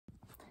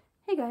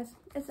Hey guys,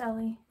 it's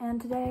Ellie, and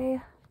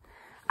today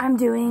I'm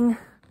doing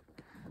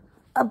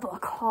a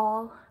book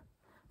haul.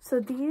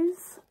 So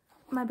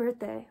my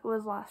birthday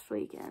was last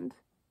weekend,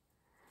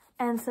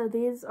 and so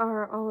these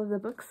are all of the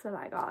books that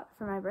I got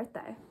for my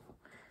birthday.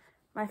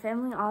 My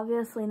family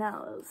obviously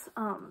knows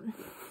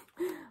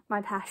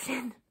my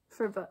passion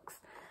for books.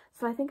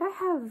 So I think I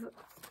have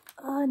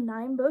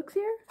 9 books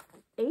here.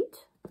 8?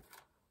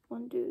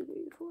 1, 2, 3,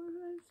 4, 5,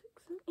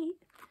 6, 7,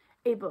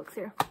 8. 8 books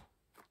here.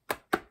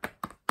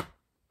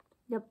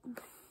 Yep.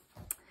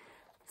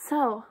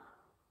 So,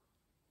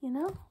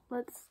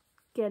 let's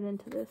get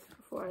into this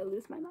before I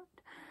lose my mind.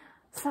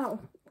 So,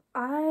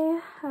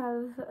 I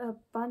have a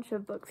bunch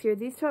of books here.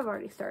 These 2 I've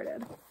already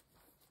started.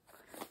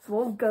 So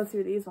we'll go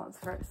through these ones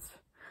first.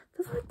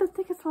 Those are like the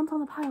thickest ones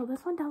on the pile.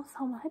 This one down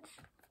so much.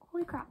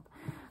 Holy crap.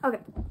 Okay,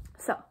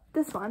 so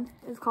this one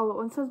is called What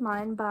Once Was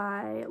Mine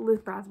by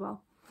Luke Braswell.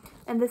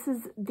 And this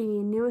is the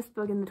newest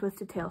book in the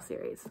Twisted Tales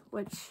series,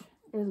 which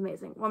is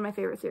amazing. One of my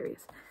favorite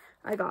series.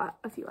 I got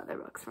a few other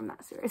books from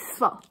that series as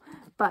well.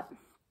 But,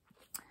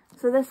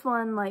 so this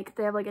one,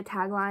 they have, a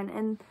tagline.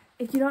 And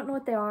if you don't know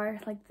what they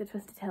are, the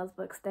Twisted Tales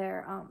books,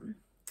 they're,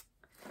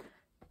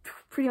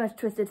 pretty much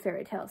twisted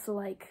fairy tales.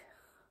 So,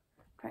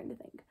 trying to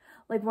think.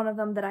 One of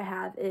them that I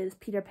have is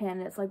Peter Pan.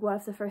 And it's, what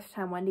if the first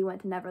time Wendy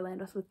went to Neverland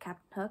was with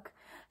Captain Hook?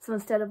 So,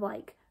 instead of,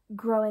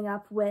 growing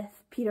up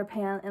with Peter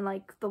Pan and,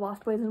 the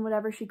Lost Boys and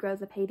whatever, she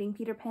grows up hating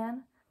Peter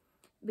Pan.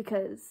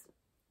 Because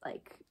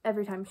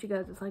every time she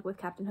goes, it's with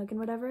Captain Hook and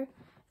whatever.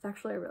 It's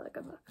actually a really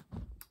good book.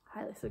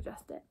 Highly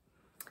suggest it.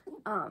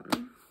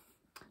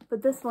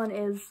 But this one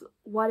is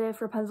What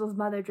If Rapunzel's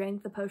Mother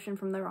Drank the Potion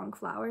from the Wrong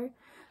Flower.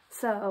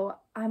 So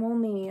I'm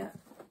only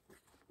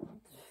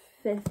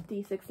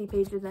 50, 60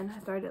 pages in. I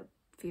started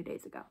a few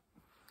days ago.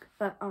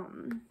 But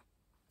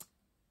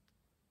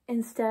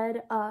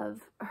instead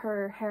of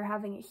her hair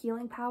having a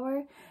healing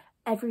power,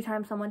 every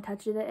time someone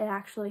touches it, it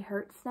actually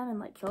hurts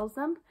them and kills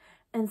them.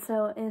 And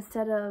so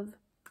instead of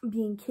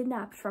being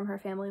kidnapped from her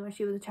family when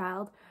she was a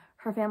child,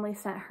 her family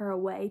sent her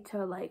away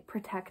to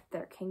protect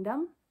their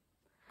kingdom.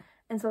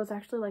 And so it's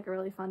actually a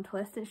really fun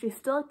twist, and she's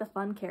still the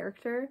fun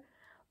character,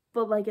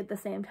 but at the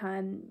same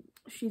time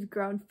she's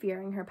grown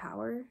fearing her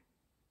power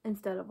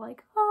instead of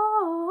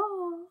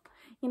oh,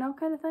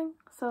 kind of thing.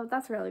 So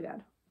that's really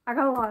good. I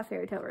got a lot of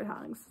fairy tale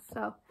retellings,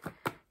 so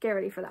get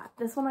ready for that.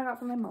 This one I got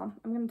from my mom.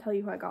 I'm going to tell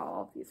you who I got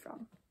all of these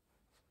from,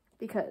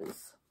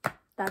 because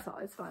that's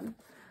always fun.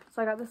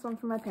 So I got this one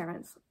from my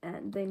parents,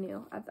 and they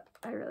knew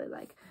I really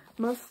like.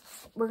 I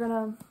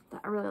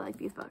really like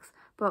these books,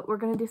 but we're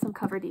going to do some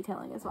cover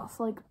detailing as well.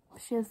 So,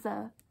 she has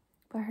but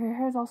her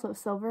hair is also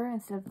silver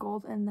instead of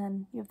gold, and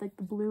then you have, the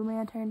blue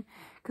lantern,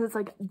 because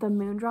it's, the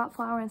moondrop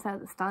flower instead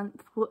of the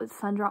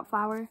sundrop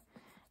flower,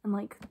 and,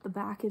 the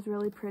back is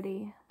really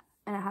pretty,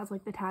 and it has, the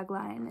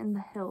tagline and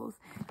the hills.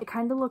 It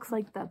kind of looks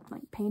like the,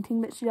 painting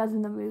that she does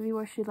in the movie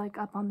where she's,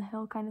 up on the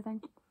hill kind of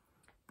thing,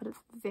 but it's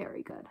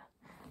very good.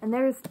 And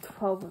there's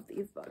 12 of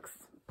these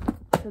books.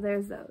 So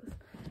there's those.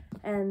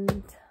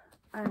 And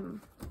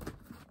I'm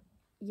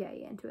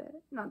yay into it.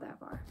 Not that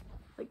far.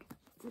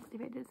 60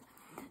 pages.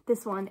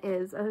 This one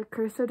is A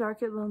Curse So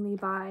Dark and Lonely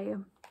by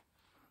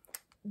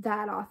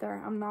that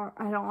author.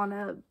 I don't want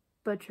to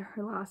butcher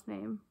her last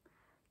name.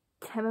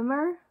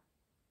 Kemmerer?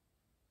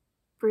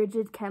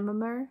 Bridget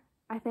Kemmerer,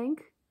 I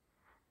think.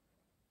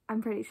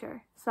 I'm pretty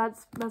sure. So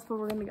that's where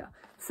we're gonna go.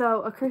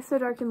 So A Curse So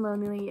Dark and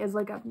Lonely is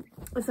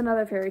it's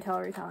another fairy tale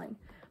retelling.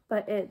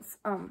 But it's,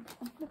 I'm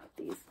gonna put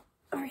these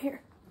over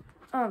here.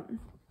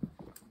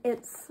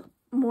 It's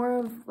more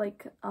of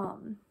because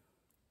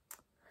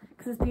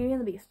it's Beauty and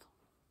the Beast.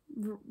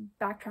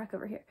 Backtrack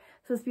over here.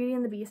 So it's Beauty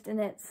and the Beast, and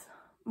it's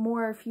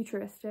more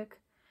futuristic.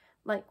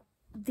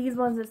 These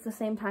ones, it's the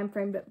same time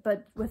frame,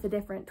 but with a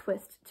different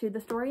twist to the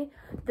story.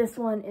 This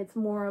one, it's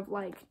more of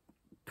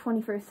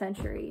 21st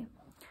century.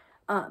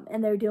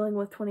 And they're dealing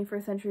with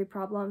 21st century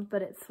problems,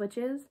 but it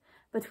switches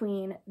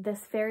between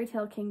this fairy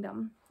tale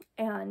kingdom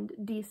and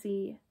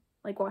DC,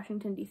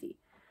 Washington, DC.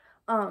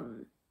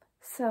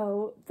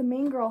 So the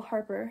main girl,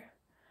 Harper,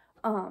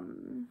 I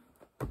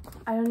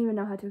don't even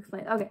know how to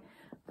explain it. Okay,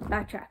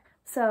 backtrack.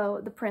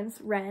 So the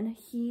prince, Ren,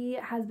 he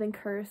has been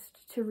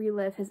cursed to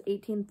relive his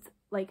 18th,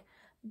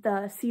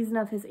 the season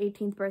of his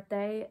 18th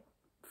birthday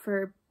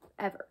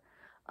forever.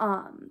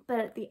 But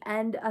at the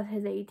end of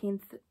his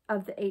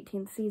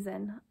 18th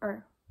season,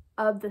 or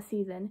of the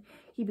season,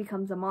 he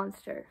becomes a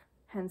monster,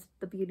 hence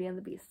the Beauty and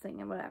the Beast thing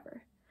and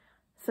whatever.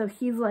 So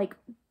he's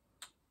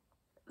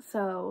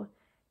so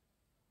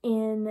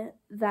in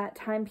that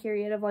time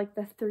period of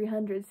the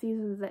 300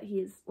 seasons that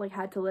he's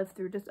had to live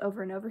through just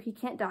over and over, he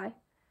can't die.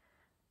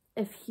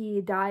 If he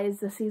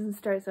dies, the season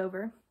starts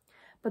over.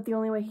 But the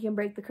only way he can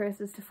break the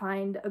curse is to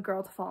find a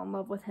girl to fall in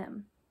love with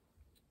him.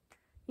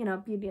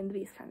 Beauty and the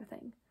Beast kind of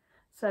thing.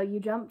 So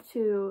you jump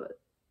to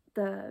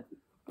the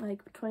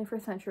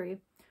 21st century,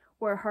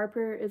 where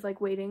Harper is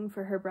waiting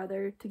for her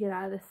brother to get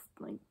out of this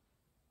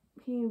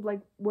he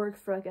works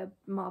for a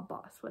mob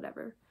boss,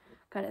 whatever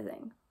kind of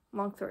thing.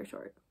 Long story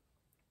short.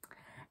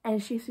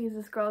 and she sees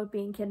this girl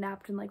being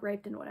kidnapped and like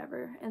raped and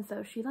whatever, and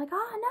so she's like,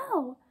 oh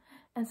no,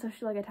 and so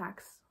she like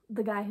attacks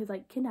the guy who's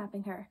like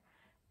kidnapping her,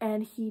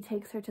 and he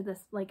takes her to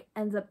this, like,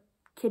 ends up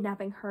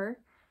kidnapping her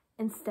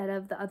instead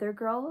of the other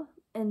girl,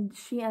 and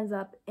she ends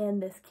up in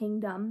this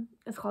kingdom.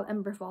 It's called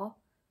Emberfall.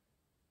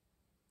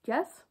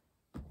 Yes?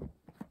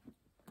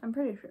 I'm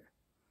pretty sure.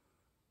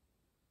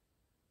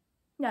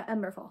 Yeah,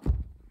 Emberfall.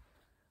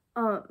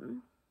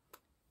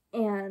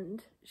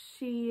 And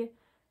she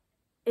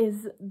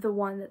is the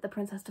one that the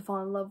prince has to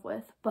fall in love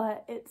with,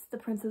 but it's the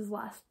prince's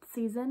last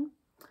season.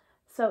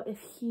 So if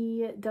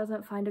he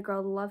doesn't find a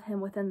girl to love him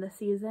within the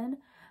season,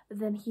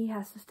 then he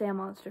has to stay a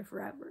monster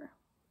forever.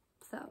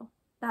 So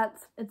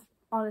it's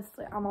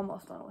honestly, I'm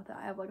almost done with it.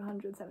 I have like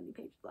 170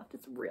 pages left.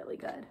 It's really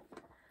good.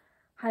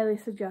 Highly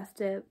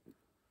suggest it.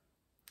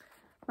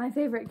 My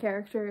favorite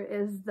character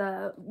is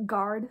the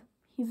guard.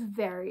 He's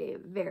very,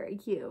 very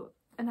cute,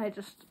 and I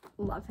just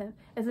love him.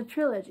 It's a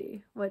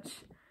trilogy,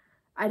 which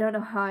I don't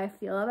know how I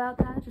feel about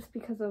that, just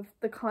because of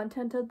the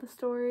content of the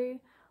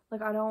story.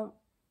 Like, I don't,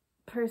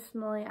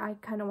 personally, I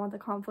kind of want the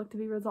conflict to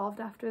be resolved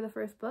after the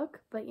first book,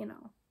 but, you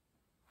know,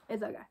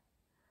 it's okay.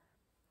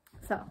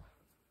 So,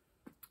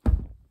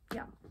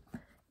 yeah.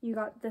 You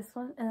got this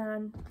one,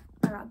 and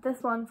I got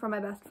this one from my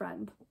best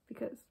friend,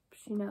 because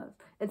she knows.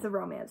 It's a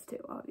romance,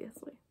 too,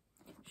 obviously.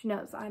 She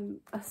knows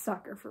I'm a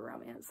sucker for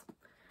romance.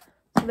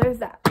 So there's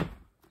that.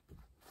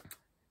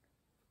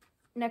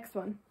 Next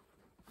one.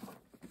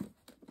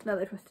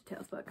 Another Twisted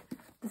Tales book.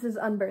 This is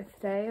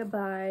Unbirthday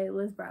by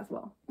Liz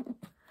Braswell.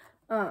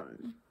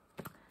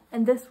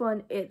 And this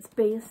one, it's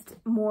based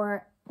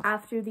more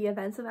after the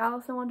events of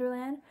Alice in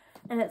Wonderland.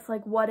 And it's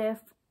like, what if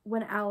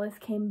when Alice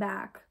came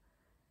back,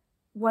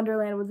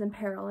 Wonderland was in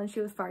peril and she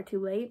was far too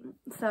late?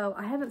 So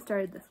I haven't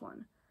started this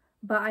one,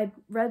 but I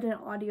read an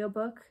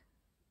audiobook,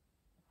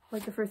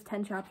 like the first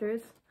 10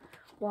 chapters,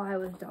 while I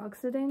was dog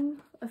sitting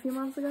a few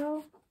months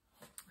ago.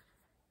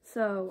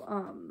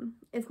 So,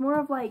 it's more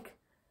of like,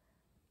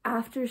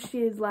 after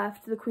she has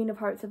left, the Queen of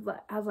Hearts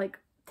has like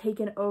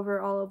taken over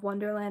all of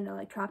Wonderland and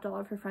like trapped all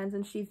of her friends,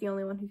 and she's the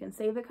only one who can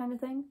save it, kind of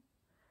thing.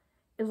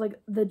 Is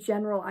like the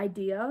general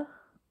idea,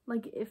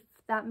 like, if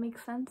that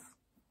makes sense.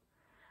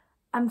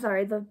 I'm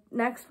sorry, the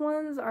next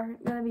ones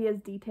aren't gonna be as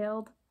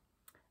detailed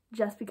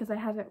just because I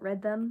haven't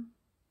read them.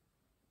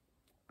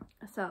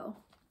 So,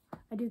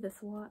 I do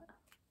this a lot.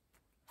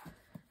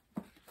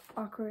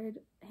 Awkward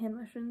hand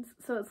motions.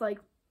 So it's like,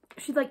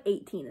 she's like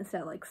 18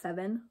 instead of like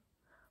 7,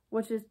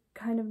 which is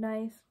kind of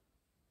nice.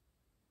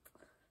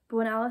 But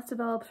when Alice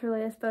develops her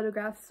latest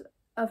photographs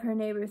of her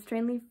neighbors,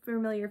 strangely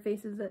familiar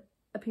faces that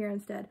appear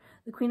instead.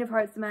 The Queen of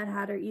Hearts, the Mad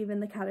Hatter,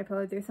 even the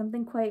Caterpillar, there's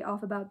something quite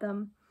off about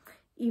them,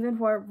 even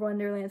for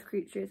Wonderland's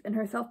creatures. In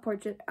her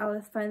self-portrait,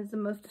 Alice finds the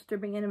most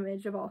disturbing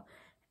image of all,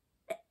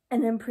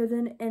 an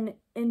imprisoned and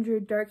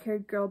injured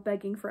dark-haired girl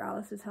begging for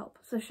Alice's help.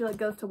 So she like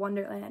goes to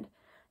Wonderland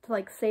to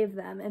like save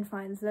them, and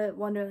finds that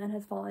Wonderland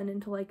has fallen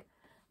into like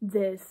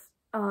this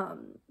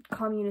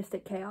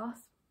communistic chaos.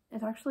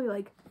 It's actually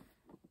like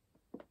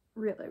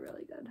really,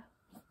 really good.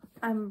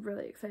 I'm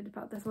really excited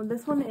about this one.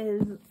 This one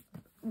is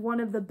one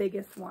of the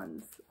biggest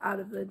ones out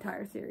of the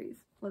entire series.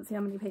 Let's see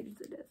how many pages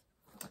it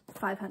is.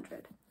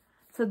 500.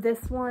 So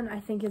this one I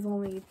think is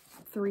only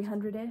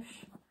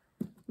 300-ish,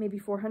 maybe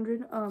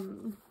 400.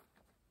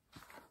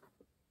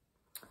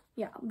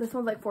 Yeah, this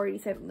one's like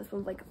 487. This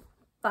one's like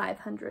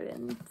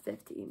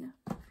 515.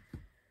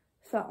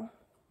 So,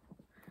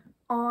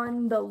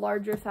 on the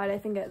larger side, I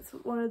think it's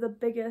one of the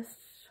biggest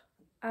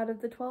out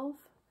of the 12.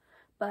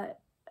 But,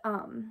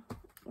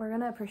 we're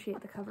gonna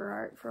appreciate the cover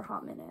art for a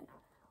hot minute.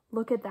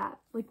 Look at that.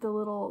 Like, the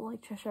little,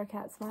 like, Cheshire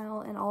Cat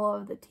smile and all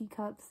of the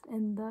teacups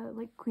and the,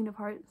 like, Queen of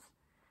Hearts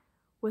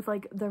with,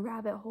 like, the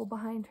rabbit hole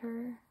behind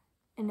her.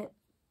 And it's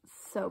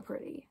so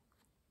pretty.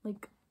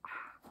 Like,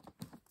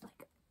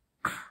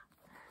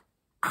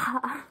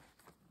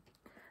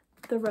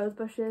 the rose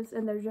bushes,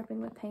 and they're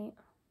dripping with paint.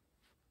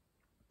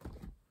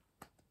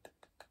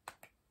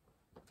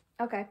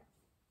 Okay.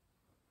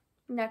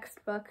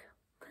 Next book.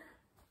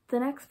 The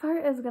next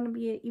part is going to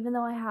be, even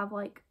though I have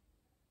like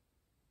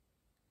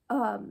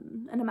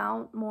an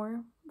amount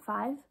more,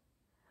 5,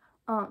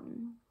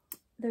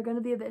 they're going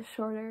to be a bit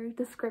shorter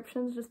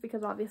descriptions, just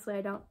because obviously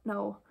I don't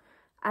know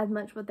as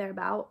much what they're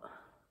about.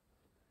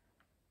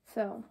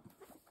 So,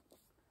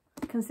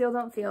 Conceal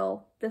Don't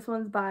Feel. This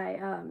one's by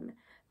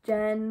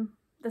Jen,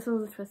 this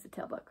one's a Twisted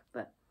Tale book,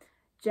 but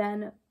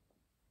Jen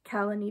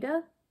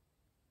Kalanita.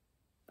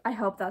 I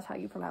hope that's how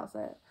you pronounce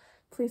it.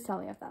 Please tell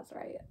me if that's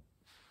right.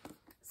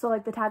 So,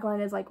 like, the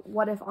tagline is, like,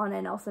 what if Anna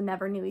and Elsa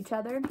never knew each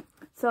other?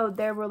 So,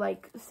 there were,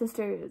 like,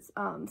 sisters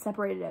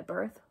separated at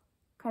birth,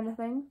 kind of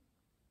thing.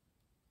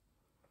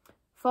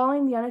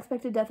 Following the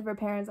unexpected death of her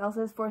parents,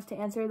 Elsa is forced to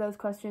answer those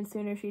questions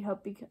sooner than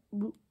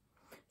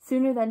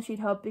she'd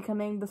hoped,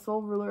 becoming the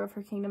sole ruler of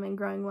her kingdom and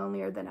growing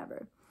lonelier than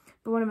ever.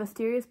 But when a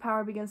mysterious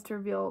power begins to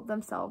reveal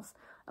themselves,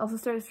 Elsa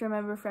starts to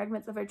remember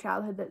fragments of her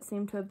childhood that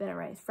seem to have been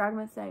erased.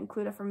 Fragments that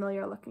include a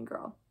familiar-looking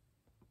girl.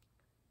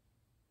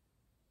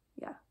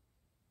 Yeah.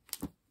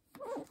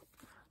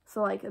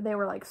 So, like, they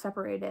were, like,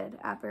 separated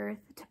at birth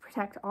to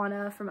protect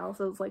Anna from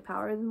Elsa's, like,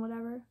 powers and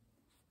whatever.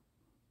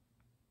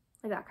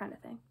 Like, that kind of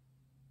thing.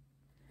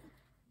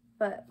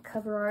 But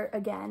cover art,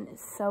 again, is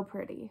so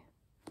pretty.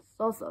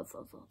 So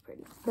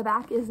pretty. The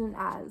back isn't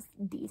as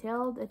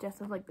detailed. It just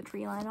has, like, the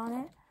tree line on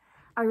it.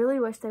 I really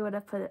wish they would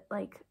have put,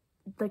 like,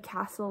 the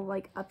castle,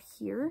 like, up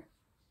here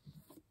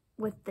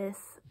with this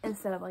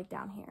instead of, like,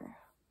 down here.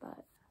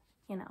 But,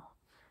 you know,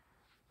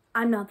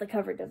 I'm not the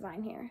cover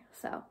design here,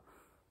 so,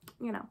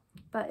 you know.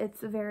 But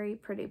it's a very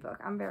pretty book.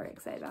 I'm very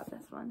excited about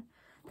this one.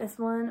 This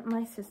one,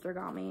 my sister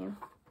got me.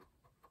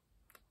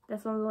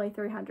 This one's only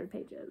 300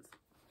 pages.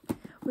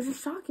 Which is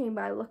shocking,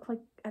 but I look,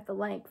 like, at the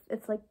length.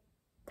 It's, like,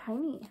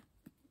 tiny.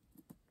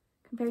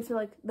 Compared to,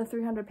 like, the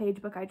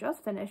 300-page book I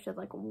just finished. It's,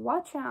 like,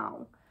 watch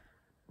out.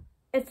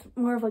 It's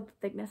more of, like, the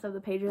thickness of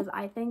the pages,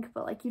 I think.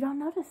 But, like, you don't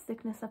notice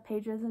thickness of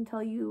pages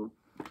until you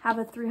have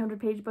a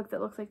 300-page book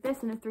that looks like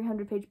this and a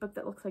 300-page book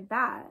that looks like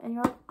that. And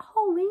you're like,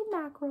 holy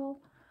mackerel.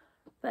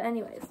 But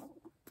anyways,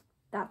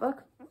 that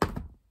book.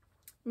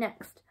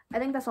 Next. I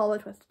think that's all the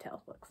Twisted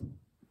Tales books.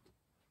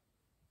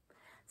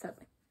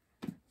 Sadly.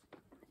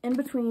 In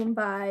Between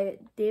by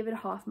David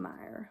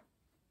Hoffmeyer,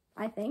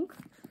 I think.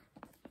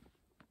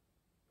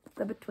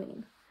 The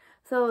Between.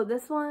 So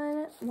this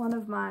one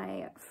of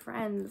my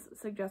friends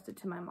suggested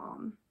to my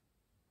mom.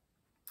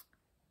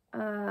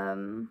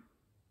 And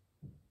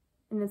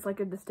it's like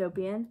a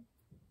dystopian.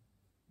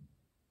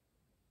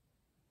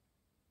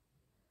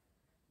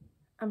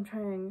 I'm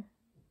trying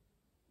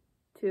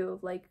to,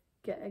 like,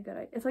 get a good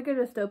idea. It's like a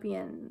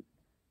dystopian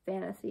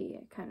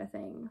fantasy kind of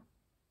thing.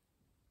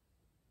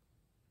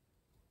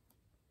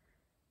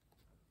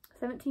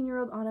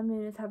 17-year-old Anna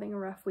Moon is having a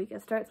rough week.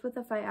 It starts with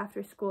a fight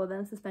after school,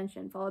 then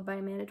suspension, followed by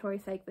mandatory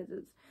psych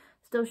visits.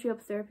 Still, she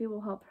hopes therapy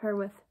will help her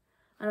with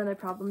another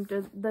problem,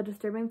 the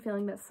disturbing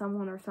feeling that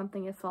someone or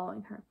something is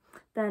following her.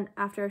 Then,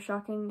 after a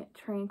shocking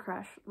train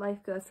crash,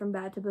 life goes from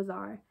bad to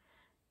bizarre.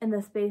 In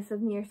the space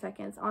of mere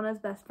seconds, Anna's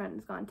best friend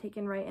is gone,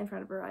 taken right in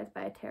front of her eyes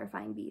by a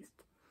terrifying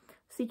beast.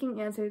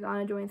 Seeking answers,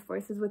 Anna joins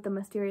forces with the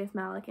mysterious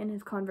Malik and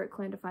his convert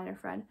clan to find her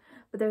friend,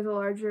 but there's a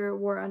larger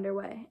war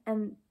underway,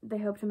 and they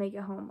hope to make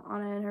it home.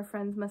 Anna and her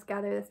friends must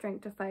gather the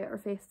strength to fight or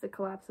face the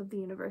collapse of the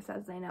universe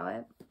as they know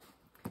it.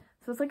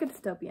 So it's like a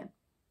dystopian.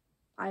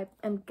 I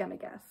am gonna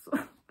guess.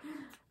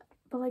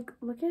 But, like,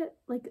 look at,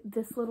 like,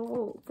 this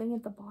little thing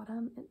at the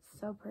bottom. It's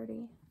so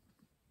pretty.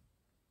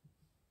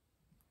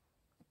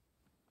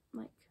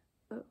 Like,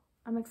 oh,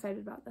 I'm excited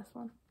about this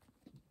one.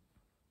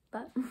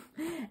 But,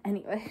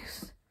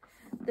 anyways.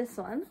 This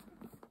one,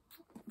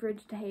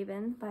 Bridge to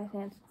Haven by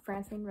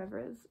Francine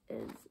Rivers,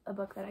 is a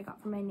book that I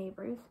got from my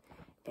neighbors.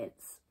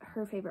 It's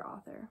her favorite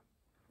author,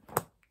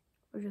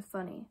 which is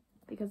funny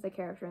because the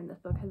character in this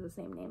book has the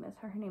same name as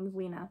her. Her name is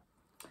Lena.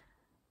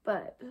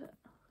 But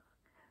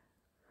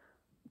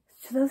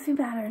to those who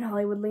matter in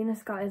Hollywood, Lena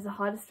Scott is the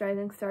hottest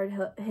rising star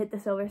to hit the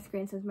silver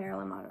screen since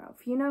Marilyn Monroe.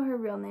 Few know her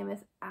real name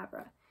is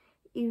Abra.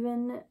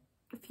 Even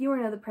fewer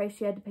know the price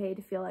she had to pay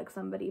to feel like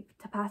somebody.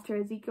 To Pastor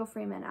Ezekiel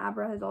Freeman,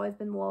 Abra has always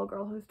been the little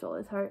girl who stole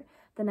his heart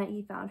the night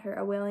he found her,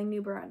 a wailing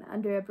newborn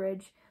under a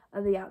bridge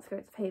of the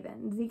outskirts of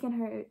Haven. Zeke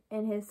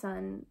and his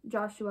son,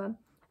 Joshua,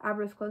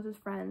 Abra's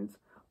closest friends,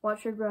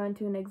 watch her grow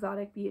into an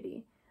exotic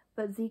beauty.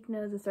 But Zeke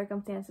knows the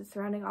circumstances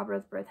surrounding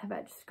Abra's birth have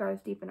etched scars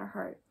deep in her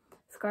heart.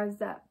 Scars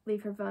that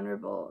leave her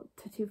vulnerable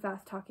to too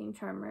fast-talking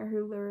charmer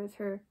who lures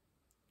her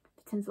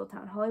to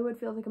Tinseltown. Hollywood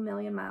feels like a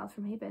million miles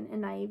from Haven,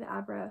 and naive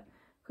Abra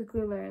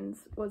quickly learns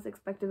what's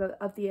expected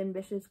of the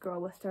ambitious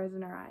girl with stars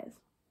in her eyes.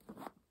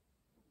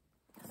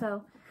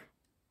 So,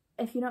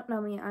 if you don't know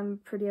me, I'm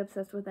pretty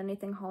obsessed with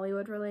anything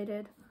Hollywood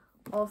related.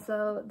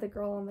 Also, the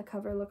girl on the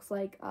cover looks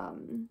like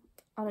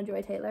Anna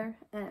Joy Taylor,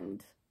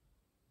 and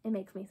it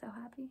makes me so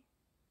happy.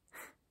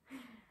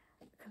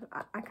 Because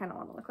I kind of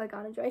want to look like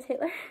Anna Joy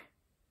Taylor.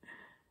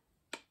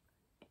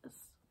 Yes.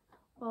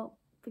 Well,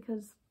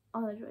 because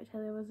Anna Joy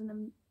Taylor was in a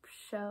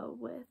show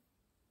with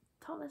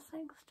Thomas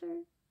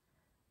Sangster.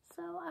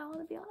 So I want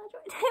to be Anna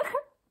Joy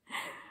Taylor.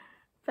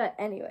 But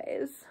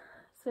anyways,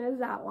 so there's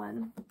that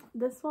one.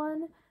 This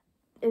one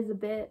is a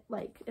bit,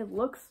 like, it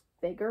looks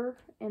bigger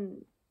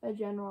in a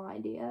general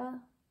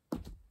idea.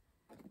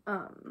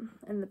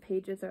 And the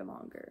pages are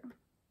longer.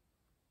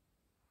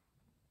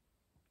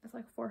 It's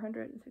like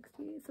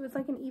 460. So it's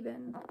like an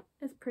even.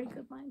 It's pretty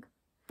good length.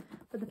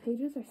 But the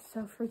pages are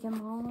so freaking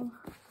long.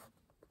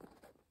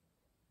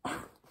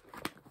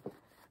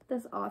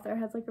 This author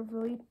has, like, a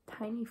really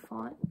tiny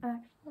font.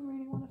 Actually, I'm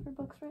reading one of her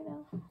books right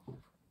now.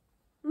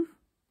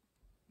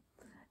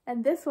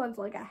 And this one's,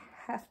 like, a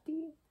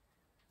hefty.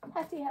 I'm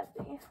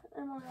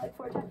only, like,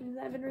 4 chapters and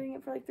I've been reading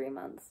it for, like, 3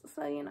 months.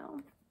 So, you know.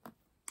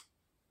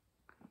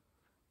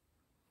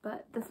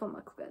 But this one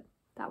looks good.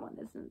 That one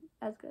isn't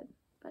as good,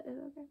 but it's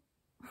okay.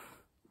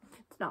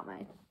 It's not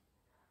mine.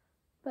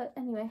 But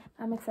anyway,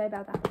 I'm excited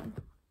about that one.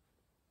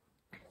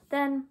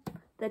 Then,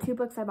 the 2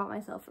 books I bought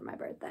myself for my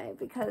birthday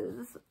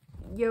because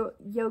Yo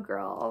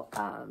Girl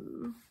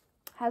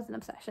has an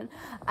obsession.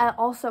 I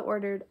also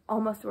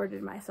almost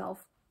ordered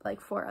myself like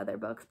 4 other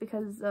books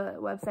because the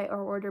website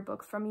or order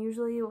books from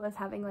usually was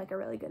having like a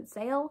really good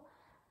sale,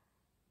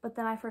 but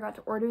then I forgot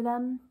to order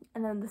them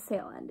and then the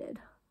sale ended,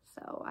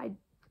 so I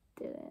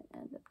didn't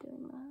end up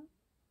doing that,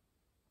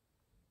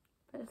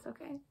 but it's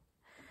okay.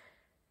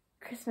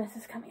 Christmas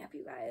is coming up,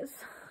 you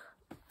guys.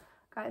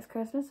 Guys,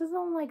 Christmas is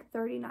on like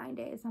 39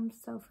 days. I'm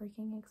so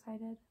freaking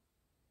excited.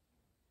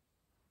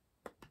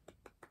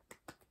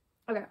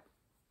 Okay,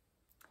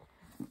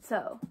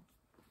 so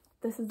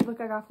this is the book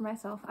I got for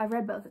myself. I've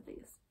read both of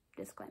these,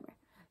 disclaimer.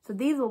 So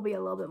these will be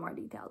a little bit more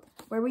detailed.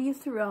 Where We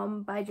Used to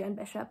Roam by Jen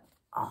Bishop.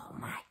 Oh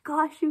my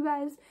gosh, you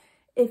guys.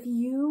 If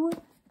you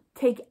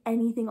take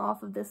anything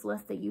off of this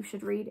list that you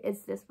should read,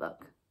 it's this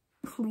book.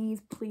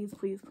 Please, please,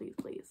 please, please,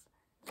 please.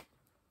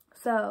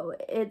 So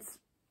it's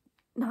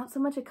not so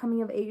much a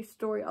coming of age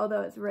story,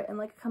 although it's written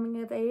like a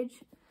coming of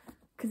age,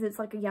 because it's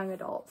like a young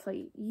adult. So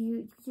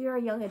you're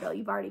a young adult,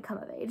 you've already come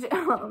of age.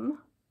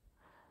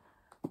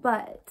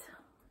 But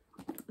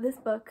this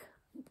book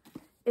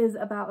is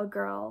about a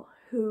girl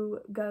who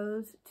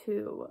goes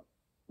to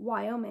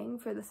Wyoming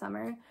for the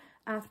summer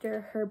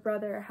after her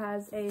brother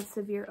has a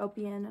severe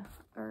opioid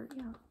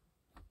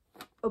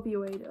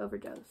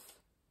overdose.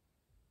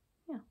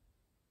 Yeah.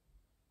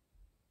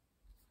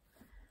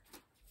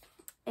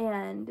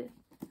 And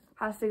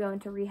has to go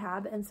into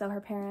rehab, and so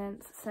her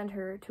parents send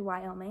her to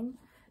Wyoming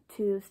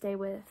to stay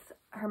with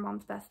her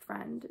mom's best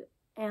friend,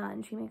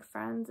 and she makes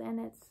friends, and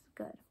it's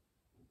good.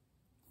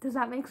 Does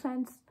that make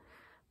sense?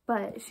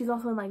 But she's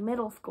also in like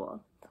middle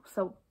school,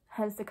 so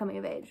hence the coming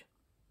of age.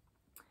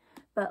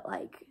 But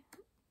like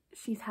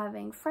she's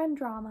having friend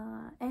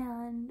drama,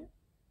 and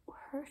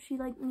she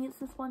like meets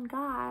this one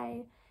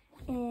guy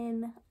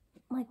in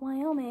like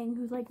Wyoming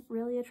who's like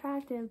really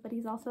attractive, but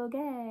he's also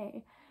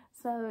gay.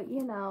 So,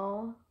 you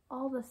know,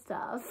 all the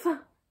stuff.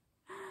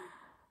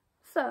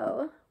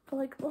 So, but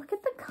like look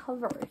at the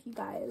cover, you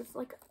guys.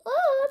 Like,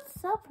 oh, it's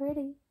so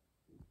pretty.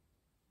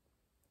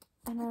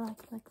 And I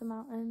like the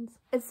mountains.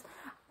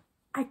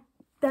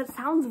 That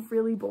sounds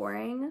really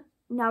boring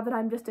now that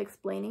I'm just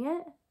explaining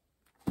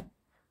it,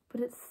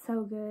 but it's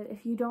so good.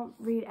 If you don't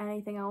read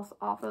anything else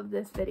off of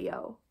this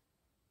video,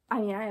 I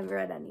mean, I haven't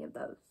read any of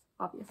those,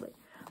 obviously,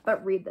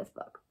 but read this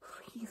book.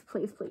 Please,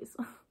 please, please.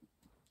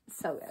 It's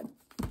so good.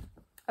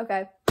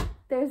 Okay,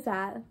 there's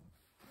that.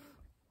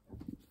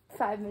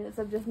 5 minutes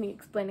of just me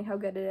explaining how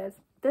good it is.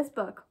 This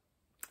book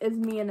is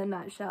me in a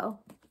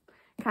nutshell.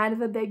 Kind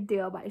of a Big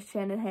Deal by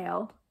Shannon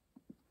Hale.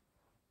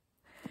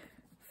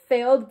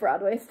 Failed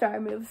Broadway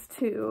star moves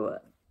to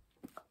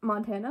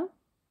Montana.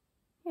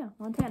 Yeah,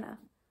 Montana.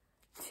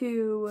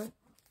 To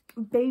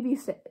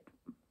babysit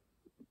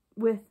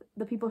with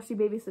the people she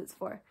babysits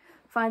for.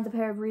 Finds a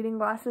pair of reading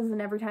glasses, and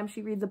every time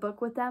she reads a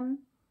book with them,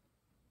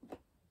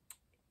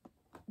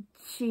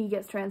 she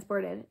gets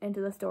transported into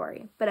the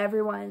story. But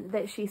everyone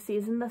that she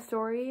sees in the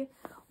story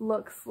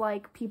looks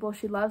like people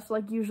she loves. So,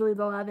 like, usually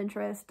the love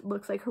interest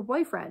looks like her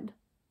boyfriend.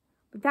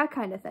 Like, that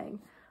kind of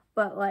thing.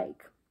 But,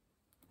 like,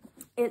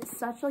 it's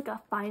such, like,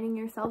 a finding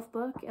yourself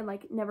book and,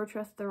 like, never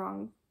trust the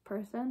wrong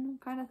person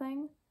kind of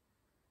thing.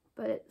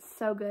 But it's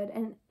so good.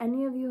 And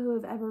any of you who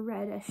have ever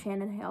read a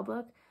Shannon Hale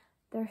book,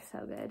 they're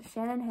so good.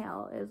 Shannon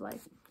Hale is, like...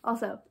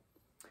 Also,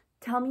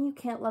 tell me you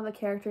can't love a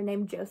character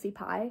named Josie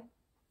Pye.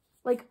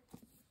 Like,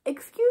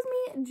 excuse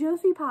me,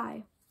 Josie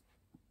Pye.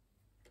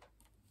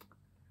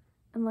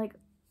 And, like,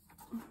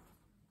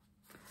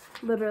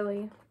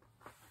 literally,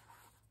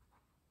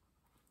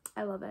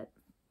 I love it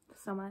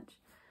so much.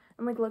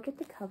 And, like, look at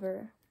the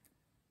cover.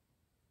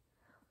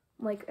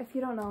 Like, if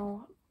you don't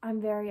know, I'm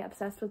very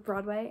obsessed with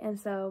Broadway, and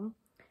so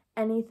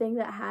anything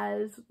that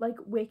has, like,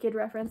 Wicked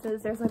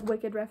references, there's, like,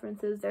 Wicked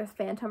references, there's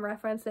Phantom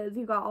references,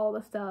 you got all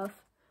the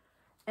stuff,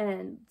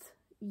 and,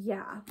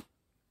 yeah.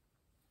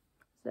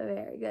 So,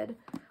 very good.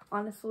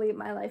 Honestly,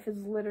 my life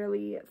is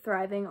literally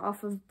thriving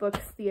off of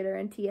books, theater,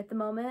 and tea at the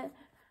moment.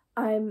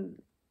 I'm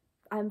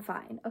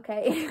fine,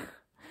 okay?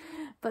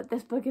 But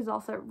this book is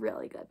also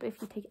really good. But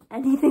if you take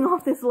anything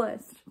off this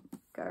list,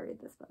 go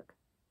read this book.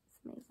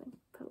 It's amazing.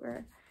 But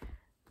we're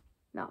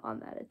not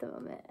on that at the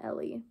moment.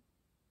 Ellie.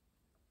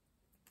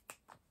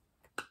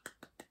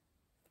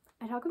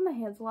 I talk with my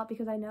hands a lot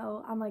because I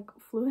know I'm like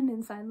fluent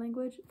in sign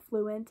language.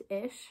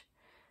 Fluent-ish.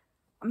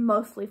 I'm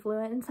mostly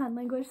fluent in sign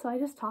language. So I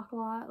just talk a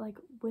lot like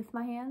with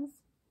my hands.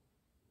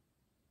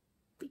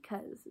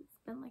 Because it's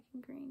been like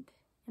ingrained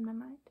in my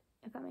mind.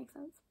 If that makes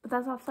sense. But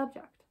that's off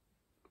subject.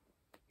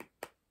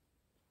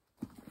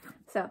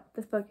 So,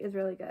 this book is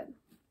really good.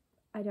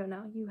 I don't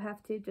know. You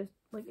have to just,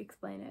 like,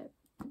 explain it.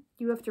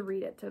 You have to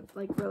read it to,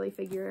 like, really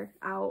figure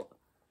out,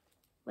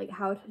 like,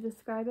 how to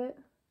describe it.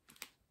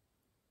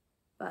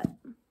 But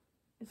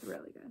it's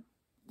really good.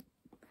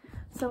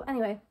 So,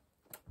 anyway,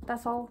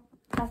 that's all.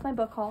 That's my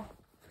book haul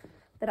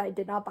that I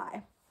did not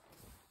buy.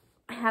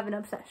 I have an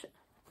obsession.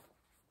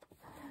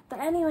 But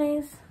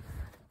anyways,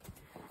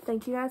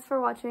 thank you guys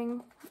for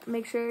watching.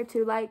 Make sure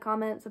to like,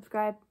 comment,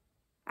 subscribe.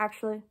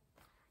 Actually,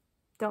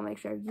 don't make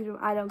sure.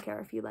 I don't care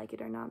if you like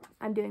it or not.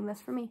 I'm doing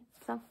this for me.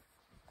 So,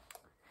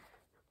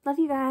 love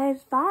you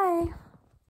guys. Bye.